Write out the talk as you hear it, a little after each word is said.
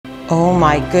Oh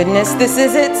my goodness, this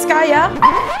is it, Skaya?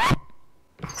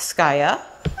 Skaya,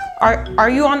 are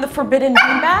you on the forbidden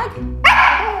beanbag?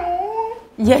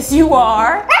 Yes, you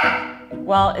are.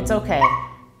 Well, it's okay.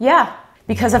 Yeah,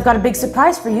 because I've got a big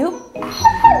surprise for you.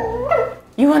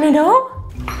 You want to know?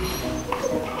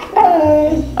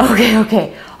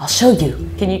 Okay, I'll show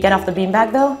you. Can you get off the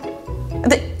beanbag though?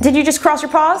 Did you just cross your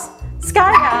paws?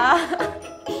 Skaya,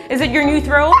 is it your new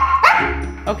throw?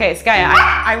 Okay, Skaya,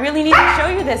 I really need to show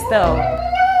you this though.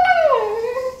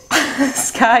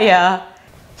 Skaya,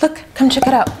 look, come check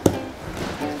it out.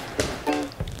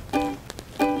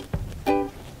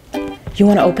 You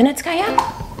want to open it, Skaya?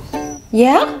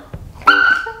 Yeah?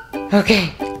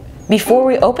 Okay. Before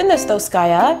we open this though,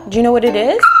 Skaya, do you know what it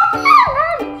is?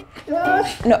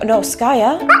 No,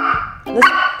 Skaya.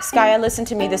 Skaya, listen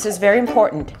to me. This is very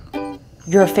important.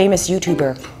 You're a famous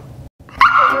YouTuber.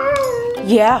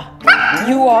 Yeah,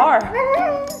 you are.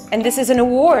 And this is an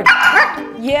award.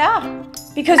 Yeah,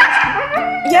 because,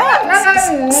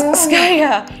 yeah,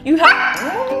 Skaya, you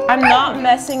have, I'm not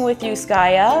messing with you,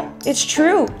 Skaya. It's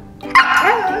true.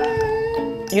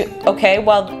 Okay,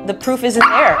 well, the proof isn't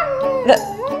there.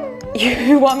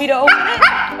 You want me to open it?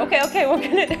 Okay,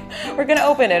 we're gonna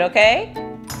open it, okay?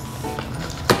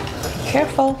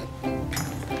 Careful.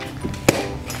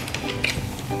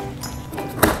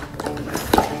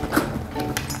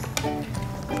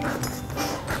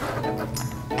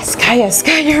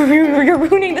 Skaya, you're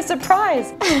ruining the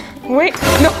surprise. Wait,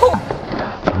 no.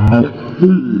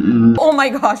 Oh my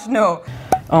gosh, no.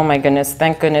 Oh my goodness,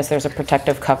 thank goodness there's a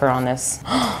protective cover on this.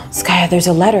 Skaya, there's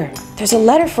a letter. There's a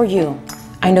letter for you.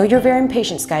 I know you're very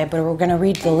impatient, Skaya, but we're gonna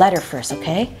read the letter first,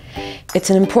 okay? It's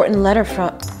an important letter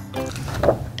from...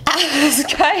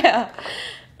 Skaya.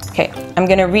 Okay, I'm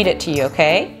gonna read it to you,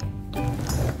 okay?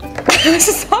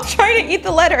 Stop trying to eat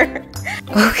the letter.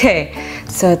 Okay,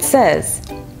 so it says,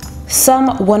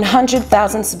 some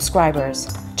 100,000 subscribers.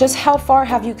 Just how far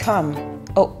have you come?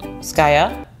 Oh,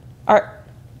 Skaya,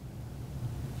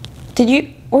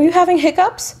 were you having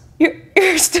hiccups? You're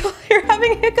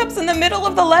having hiccups in the middle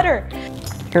of the letter.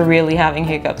 You're really having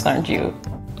hiccups, aren't you?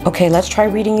 Okay, let's try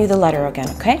reading you the letter again,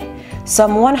 okay?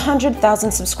 Some 100,000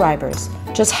 subscribers.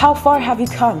 Just how far have you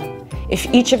come?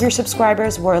 If each of your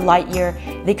subscribers were a light year,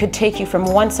 they could take you from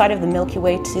one side of the Milky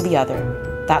Way to the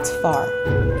other. That's far.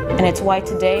 And it's why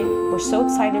today, we're so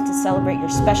excited to celebrate your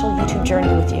special YouTube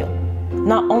journey with you.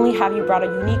 Not only have you brought a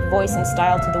unique voice and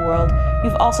style to the world,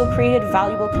 you've also created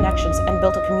valuable connections and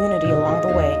built a community along the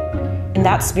way. In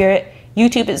that spirit,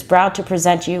 YouTube is proud to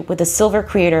present you with the Silver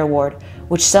Creator Award,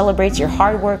 which celebrates your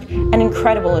hard work and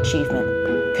incredible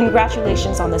achievement.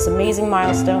 Congratulations on this amazing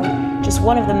milestone, just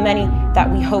one of the many that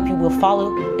we hope you will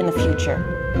follow in the future.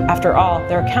 After all,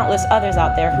 there are countless others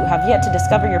out there who have yet to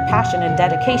discover your passion and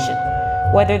dedication.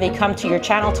 Whether they come to your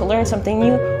channel to learn something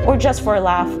new or just for a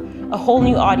laugh, a whole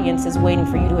new audience is waiting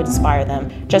for you to inspire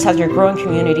them, just as your growing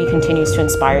community continues to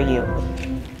inspire you.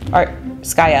 Alright,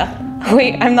 Skaya,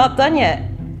 wait, I'm not done yet.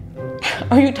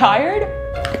 Are you tired?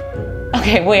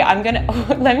 Okay, wait,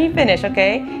 let me finish,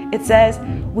 okay? It says,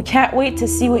 we can't wait to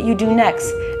see what you do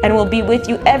next, and we'll be with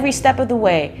you every step of the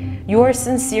way. Yours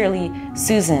sincerely,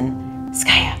 Susan.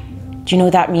 Skaya, do you know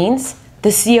what that means? The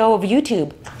CEO of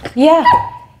YouTube. Yeah,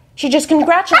 she just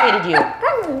congratulated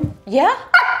you. Yeah?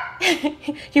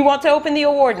 You want to open the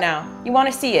award now? You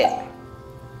want to see it?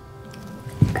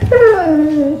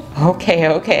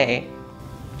 Okay.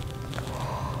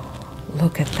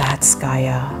 Look at that,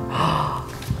 Skaya.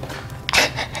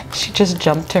 She just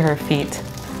jumped to her feet.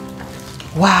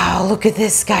 Wow, look at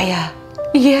this, Skaya.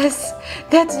 Yes,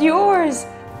 that's yours.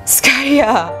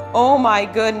 Skaya, oh my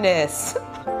goodness.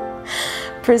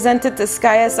 Presented to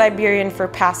Skaya Siberian for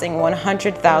passing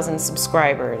 100,000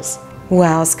 subscribers.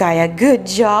 Wow, Skaya, good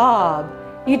job.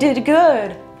 You did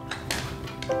good.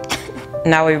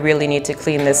 Now we really need to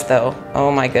clean this though.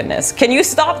 Oh my goodness. Can you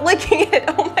stop licking it?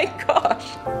 Oh my gosh.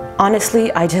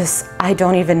 Honestly, I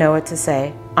don't even know what to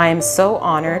say. I am so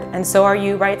honored, and so are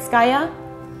you, right, Skaya?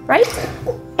 Right?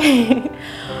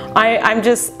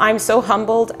 I'm so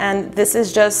humbled, and this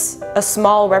is just a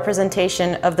small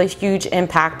representation of the huge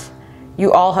impact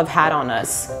you all have had on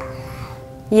us.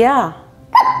 Yeah.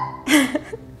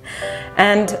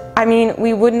 And I mean,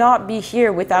 we would not be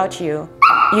here without you.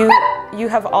 You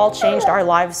have all changed our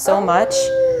lives so much.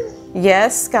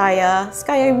 Yes, Skaya.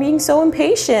 Skaya, you're being so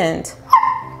impatient.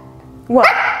 What?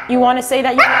 You want to say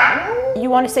that you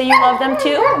want to say you love them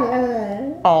too?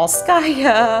 Oh,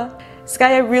 Skaya.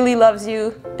 Skaya really loves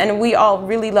you, and we all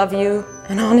really love you.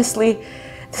 And honestly,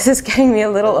 this is getting me a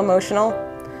little emotional.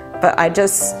 But I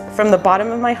just, from the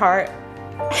bottom of my heart,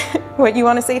 what, you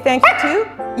want to say thank you too?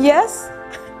 Yes?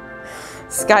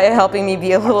 Skaya helping me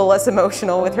be a little less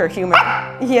emotional with her humor.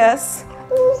 Yes.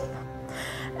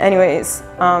 Anyways,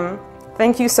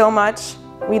 thank you so much.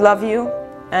 We love you.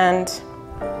 And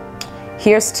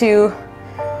here's to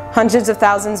hundreds of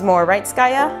thousands more, right,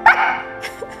 Skaya?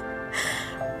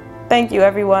 Thank you,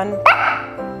 everyone.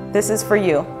 This is for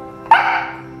you.